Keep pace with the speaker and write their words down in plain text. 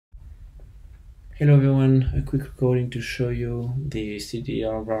Hello everyone, a quick recording to show you the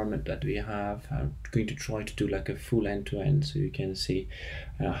CDR environment that we have. I'm going to try to do like a full end-to-end so you can see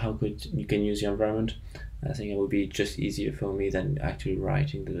how good you can use the environment. I think it will be just easier for me than actually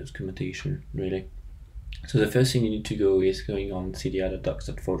writing the documentation really. So the first thing you need to go is going on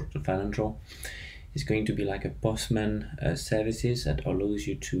cdr.docs.forge.financial. It's going to be like a Postman services that allows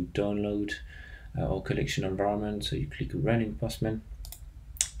you to download our collection environment. So you click run in Postman,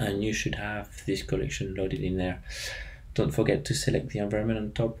 and you should have this collection loaded in there. Don't forget to select the environment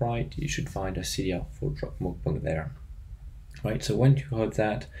on top right. You should find a CDR ForgeRock MOOC there. Right, so once you have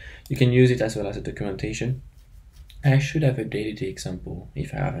that, you can use it as well as a documentation. I should have updated the example.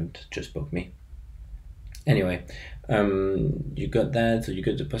 If I haven't, just bug me. Anyway, you got that, so you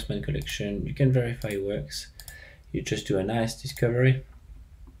got the Postman collection. You can verify it works. You just do a nice discovery,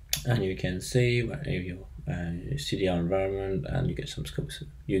 and you can see what your CDR environment, and you get some scopes.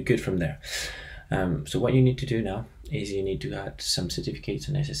 You're good from there. So what you need to do now is you need to add some certificates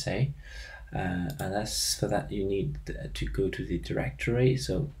on SSA, and that's for that you need to go to the directory.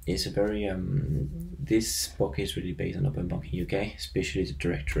 So it's a very this POC is really based on Open Banking UK, especially the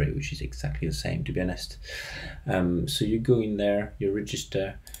directory, which is exactly the same, to be honest. So you go in there, you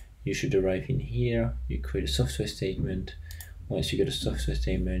register, you should arrive in here, you create a software statement. Once you get a software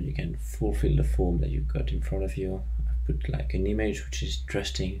statement, you can fulfill the form that you've got in front of you. I put like an image, which is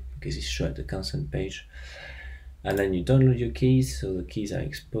interesting because it's shown at the consent page. And then you download your keys, so the keys are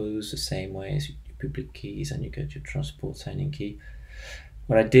exposed the same way as your public keys, and you get your transport signing key.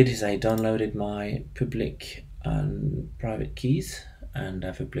 What I did is I downloaded my public and private keys, and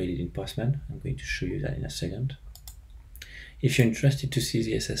I've uploaded in Postman. I'm going to show you that in a second. If you're interested to see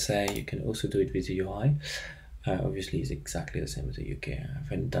the SSA, you can also do it with the UI. Obviously it's exactly the same as the UK. I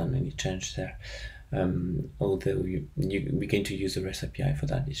haven't done any change there, although we're going to use the REST API for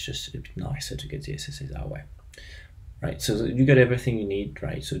that. It's just a bit nicer to get the SSA that way. Right, so you got everything you need,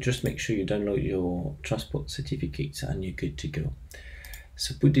 right? So just make sure you download your transport certificates and you're good to go.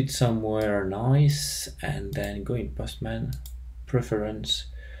 So put it somewhere nice, and then go in Postman, Preference,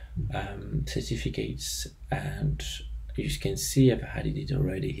 Certificates, and you can see I've added it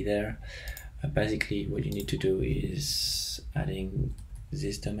already there. Basically what you need to do is adding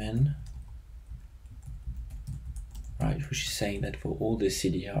this domain, right, which is saying that for all the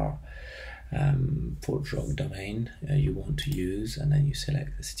CDR ForgeRock domain you want to use, and then you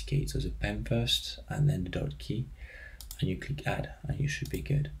select the certificate, so the PEM first and then the dot key, and you click add, and you should be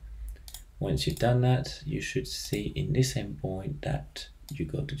good. Once you've done that, you should see in this endpoint that you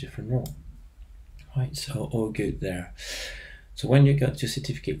got a different role, right? So all good there. So when you got your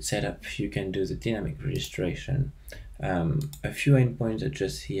certificate set up, you can do the dynamic registration. A few endpoints are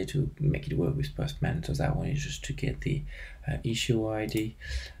just here to make it work with Postman. So that one is just to get the issue ID.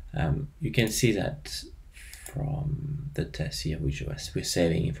 You can see that from the test here, which was we're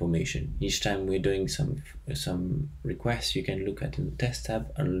saving information. Each time we're doing some requests, you can look at the test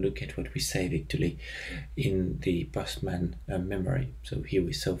tab and look at what we save actually in the Postman memory. So here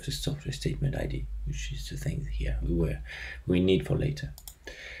we save the software statement ID, which is the thing here we need for later.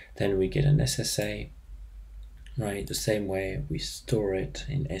 Then we get an SSA, right? The same way we store it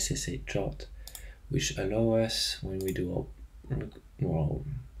in SSA jot, which allow us when we do our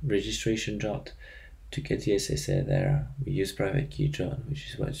registration jot to get the SSA there. We use private key jot, which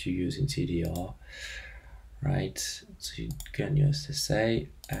is what you use in CDR, right? So you can use SSA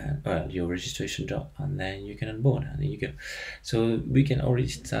and your registration jot, and then you can onboard, and there you go. So we can already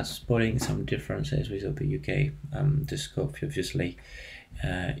start spotting some differences with Open UK. The scope obviously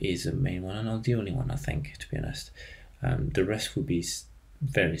is the main one and not the only one, I think, to be honest. The rest will be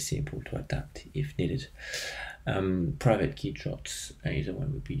very simple to adapt if needed. Private key jots is the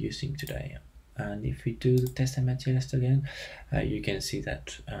one we'll be using today. And if we do the test materialist again, you can see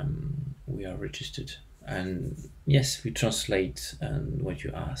that we are registered, and yes, we translate what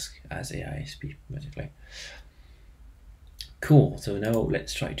you ask as AISP basically. Cool. So now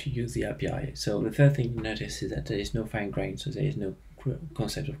let's try to use the API. So the first thing you notice is that there is no fine grain, so there is no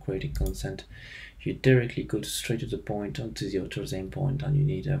concept of creating consent. You directly go straight to the point onto the author's endpoint, and you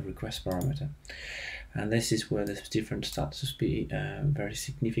need a request parameter. And this is where the difference starts to be very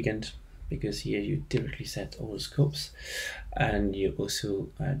significant, because here you directly set all the scopes, and you also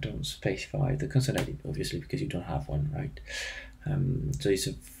don't specify the consent ID, obviously, because you don't have one, right? So it's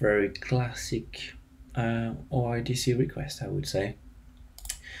a very classic OIDC request, I would say.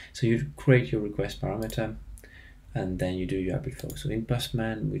 So you create your request parameter, and then you do your before. So in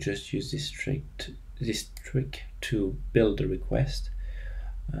Postman, we just use this trick to build the request.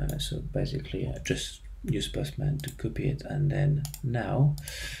 So basically, just use Postman to copy it, and then now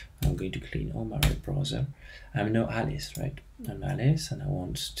I'm going to clean all my web browser. I'm now Alice, right? I'm Alice, and I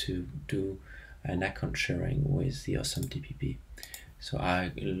want to do an account sharing with the awesome TPP. So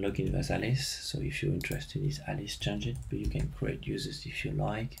I log in as Alice. So if you're interested, is Alice, change it, but you can create users if you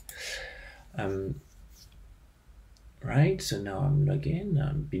like. Right, so now I'm logged in.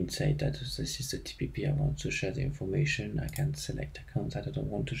 I'm being said that this is the TPP. I want to share the information. I can select accounts that I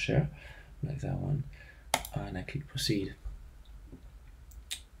don't want to share, like that one, and I click proceed.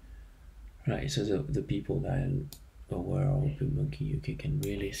 Right, so the people that are aware of Open Banking UK can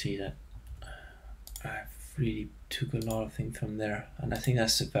really see that I've really took a lot of things from there, and I think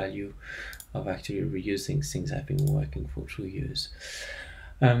that's the value of actually reusing things I've been working for 2 years.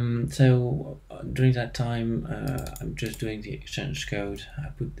 So during that time, I'm just doing the exchange code. I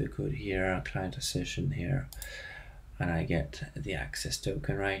put the code here, client session here, and I get the access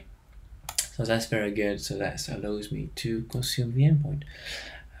token, right? So that's very good. So that allows me to consume the endpoint.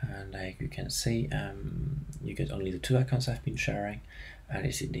 And like you can see, you get only the 2 accounts I've been sharing, and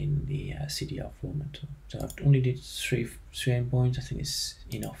it's in the CDR format. So I've only did three endpoints. I think it's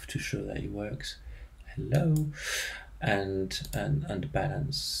enough to show that it works. Hello. And the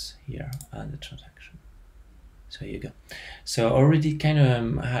balance here and the transaction. So here you go. So already kind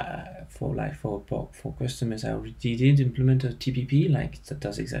of for customers, I already did implement a TPP like that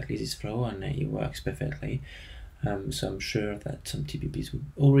does exactly this flow, and it works perfectly. So I'm sure that some TPPs would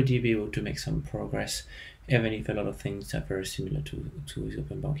already be able to make some progress, even if a lot of things are very similar to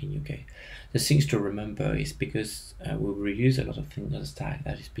Open Banking UK. The things to remember is because we reuse a lot of things on the stack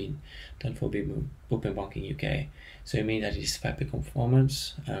that is being done for Open Banking UK. So it means that it's Fabric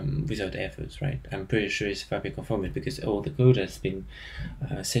conformance without efforts, right? I'm pretty sure it's Fabric conformance because all the code that's been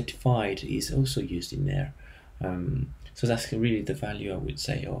certified is also used in there. So that's really the value, I would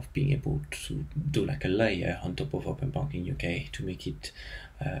say, of being able to do like a layer on top of Open Banking UK to make it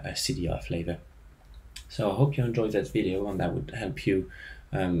a CDR flavor. So I hope you enjoyed that video, and that would help you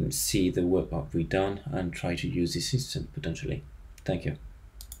see the work that we've done and try to use this system potentially. Thank you.